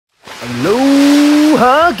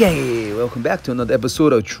Aloha gang! Welcome back to another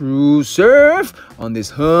episode of True Surf on this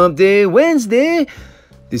Hump Day Wednesday.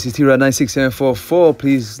 This is Tira96744.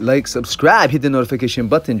 Please like, subscribe, hit the notification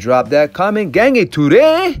button, drop that comment. Gang,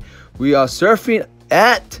 today we are surfing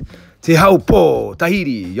at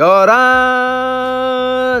Tahiti, Iaorana.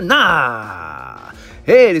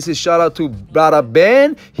 Hey, this is shout out to Brother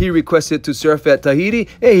Ben. He requested to surf at Tahiti.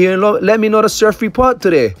 Hey, he let me know the surf report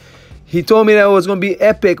today. He told me that it was going to be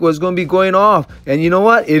epic, was going to be going off. And you know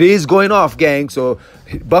what? It is going off, gang. So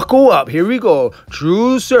buckle up. Here we go.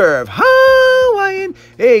 True surf. Hawaiian.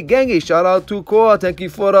 Hey, gangy, shout out to Koa. Thank you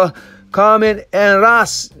for the comment. And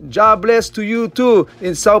Ras, God bless to you too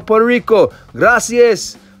in South Puerto Rico.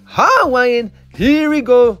 Gracias. Hawaiian. Here we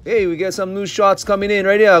go. Hey, we get some new shots coming in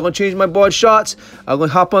right here. I'm going to change my board shots. I'm going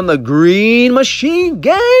to hop on the green machine,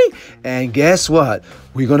 gang. And guess what?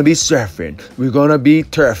 We're going to be surfing. We're going to be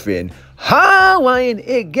turfing. Hawaiian.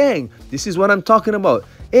 Hey, gang. This is what I'm talking about.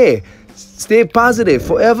 Hey, stay positive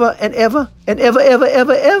forever and ever and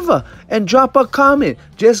ever. And drop a comment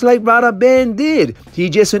just like Brother Ben did. He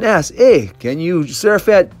just asked, hey, can you surf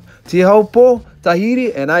at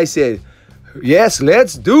Tahiti? And I said, yes,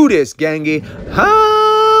 let's do this, gangy.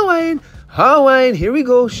 Hawaiian, here we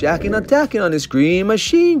go. Shacking, attacking on this green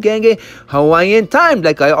machine, gangy. Hawaiian time,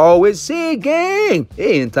 like I always say, gang.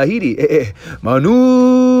 Hey, in Tahiti,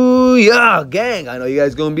 Manuya, gang. I know you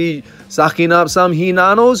guys gonna be sucking up some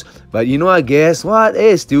hinanos, but you know what? Guess what?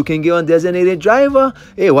 Hey, still can get on designated driver.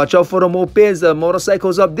 Hey, watch out for the mopeds, the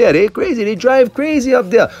motorcycles up there. They crazy. They drive crazy up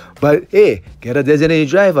there. But hey, get a designated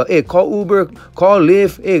driver. Hey, call Uber, call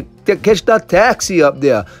Lyft. Hey, catch that taxi up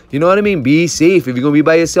there. You know what I mean? Be safe. If you're gonna be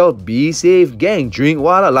by yourself, be safe, gang. Drink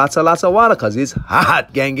water, lots of water, cause it's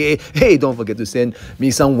hot, gang. Hey, don't forget to send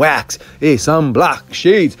me some wax. Hey, some block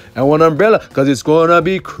shades and one umbrella, cause it's gonna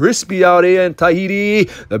be crispy out here in Tahiti,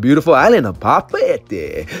 the beautiful island of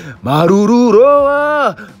Papeete.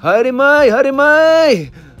 Marururoa,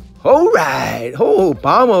 harimai. All right. Oh,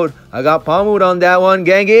 palm mode. I got palm mode on that one,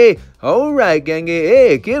 gangy. All right, gangy.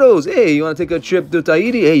 Hey, kiddos. Hey, you want to take a trip to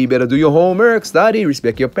Tahiti? Hey, you better do your homework, study,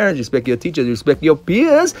 respect your parents, respect your teachers, respect your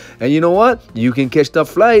peers. And you know what? You can catch the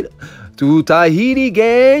flight to Tahiti,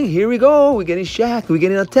 gang. Here we go. We're getting shack. We're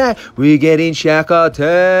getting attacked. We're getting shack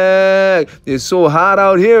attack. It's so hot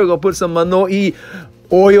out here. We're going to put some manoi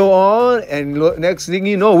oil on, and look, next thing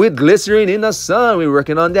you know, we're glycerin in the sun. We're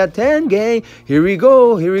working on that tan, gang. Here we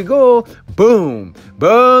go. Boom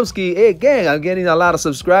ski. Hey, gang, I'm getting a lot of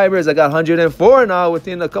subscribers. I got 104 now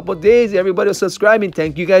within a couple days. Everybody was subscribing.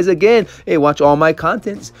 Thank you guys again. Hey, watch all my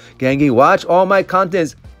contents, gangy. Watch all my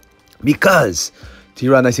contents, because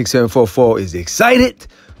Tira96744 is excited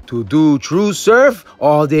to do true surf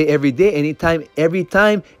all day, every day, anytime, every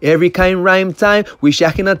time, every kind rhyme time. We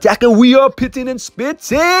shacking, attacking, we are pitting and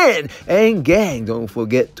spitting. And gang, don't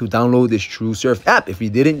forget to download this True Surf app if you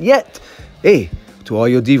didn't yet. Hey, to all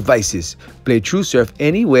your devices, play True Surf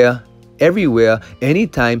anywhere, everywhere,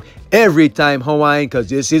 anytime, every time, Hawaiian, because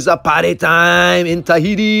this is a party time in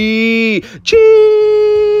Tahiti. Chee-hoo.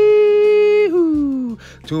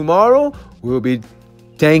 Tomorrow will be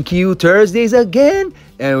Thank You Thursdays again,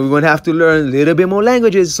 and we're going to have to learn a little bit more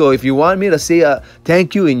languages. So if you want me to say a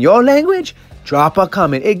thank you in your language, drop a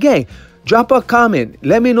comment. Hey, gang, drop a comment.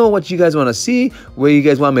 Let me know what you guys want to see, where you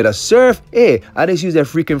guys want me to surf. Hey, I just use that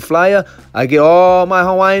freaking flyer. I get all my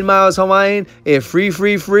Hawaiian miles, Hawaiian. Hey,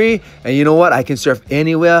 free. And you know what? I can surf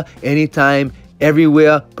anywhere, anytime,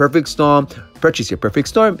 everywhere. Perfect storm. Purchase your perfect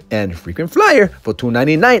storm and freaking flyer for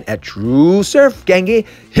 $2.99 at True Surf, gangy.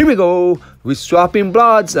 Here we go. We're swapping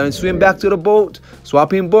bloods and swim back to the boat.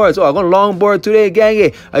 Swapping boards. Oh, I'm going to longboard today,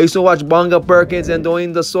 gangy. I used to watch Bonga Perkins and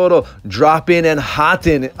doing the sort of dropping and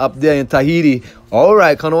hotting up there in Tahiti. All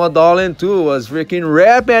right, Kanoa Darling too was freaking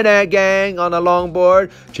rapping that, gang, on a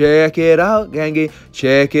longboard. Check it out, gangy.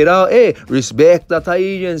 Check it out. Hey, respect the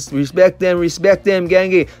Tahitians. Respect them,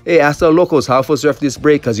 gangy. Hey, ask the locals how to surf this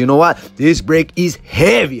break, because you know what? This break is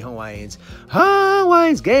heavy, Hawaiians.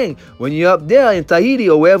 Hawaiians, gang. When you're up there in Tahiti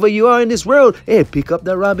or wherever you are in this world, hey, pick up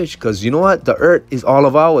the rubbish, because you know what? The earth is all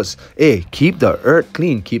of ours. Hey, keep the earth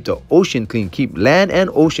clean. Keep the ocean clean. Keep land and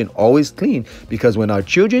ocean always clean, because when our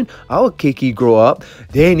children, our keiki grow up,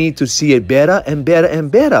 they need to see it better and better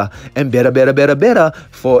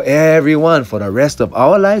for everyone, for the rest of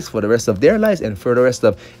our lives, for the rest of their lives, and for the rest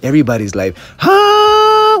of everybody's life.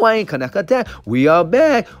 Wine Kanakata. We are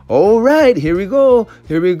back. All right, here we go.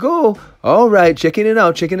 Here we go. All right, checking it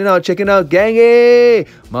out, checking it out, checking it out, gangy.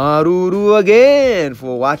 Maruru again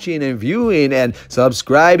for watching and viewing and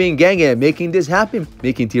subscribing, gangy, making this happen,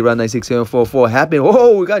 making T-Rod 96744 happen.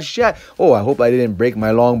 Oh, we got shot. Oh, I hope I didn't break my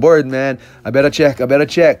longboard, man. I better check. I better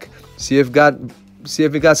check. See if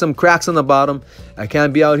it got some cracks on the bottom. I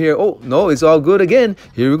can't be out here. Oh, no, it's all good again.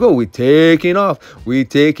 Here we go. We're taking off. We're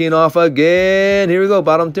taking off again. Here we go.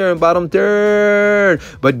 Bottom turn, bottom turn.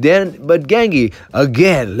 But gangy,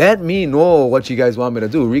 again, let me know what you guys want me to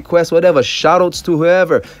do. Request whatever. Shout outs to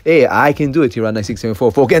whoever. Hey, I can do it. T-Rod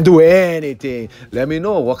 96744 can do anything. Let me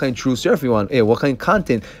know what kind of true surf you want. Hey, what kind of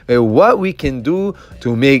content. Hey, what we can do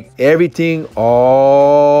to make everything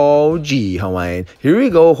all G Hawaiian. Here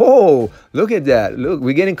we go. Oh, look at that. Look,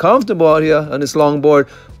 we're getting comfortable out here on this longboard.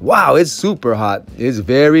 Wow, it's super hot. It's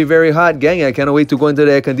very, very hot, gang. I cannot wait to go into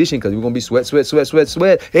the air conditioning because we're going to be sweat, sweat, sweat, sweat,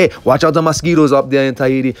 sweat. Hey, watch out the mosquitoes up there in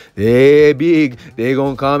Tahiti. They big. They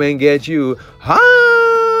going to come and get you.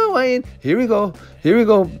 Wayne. Here we go. Here we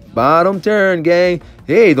go. Bottom turn, gang.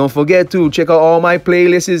 Hey, don't forget to check out all my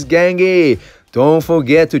playlists, gangy. Don't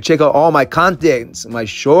forget to check out all my contents, my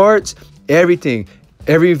shorts, everything.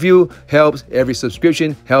 Every view helps, every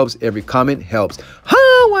subscription helps, every comment helps.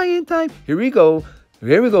 Hawaiian time. Here we go.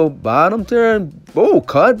 Here we go. Bottom turn. Oh,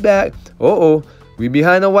 cut back. Uh-oh. We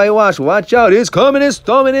behind the whitewash. Watch out. It's coming. It's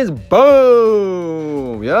storming. It's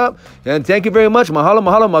boom. Yep. And thank you very much. Mahalo,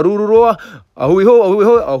 mahalo, marururoa. Ahui ho, ahui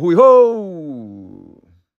ho, ahui ho.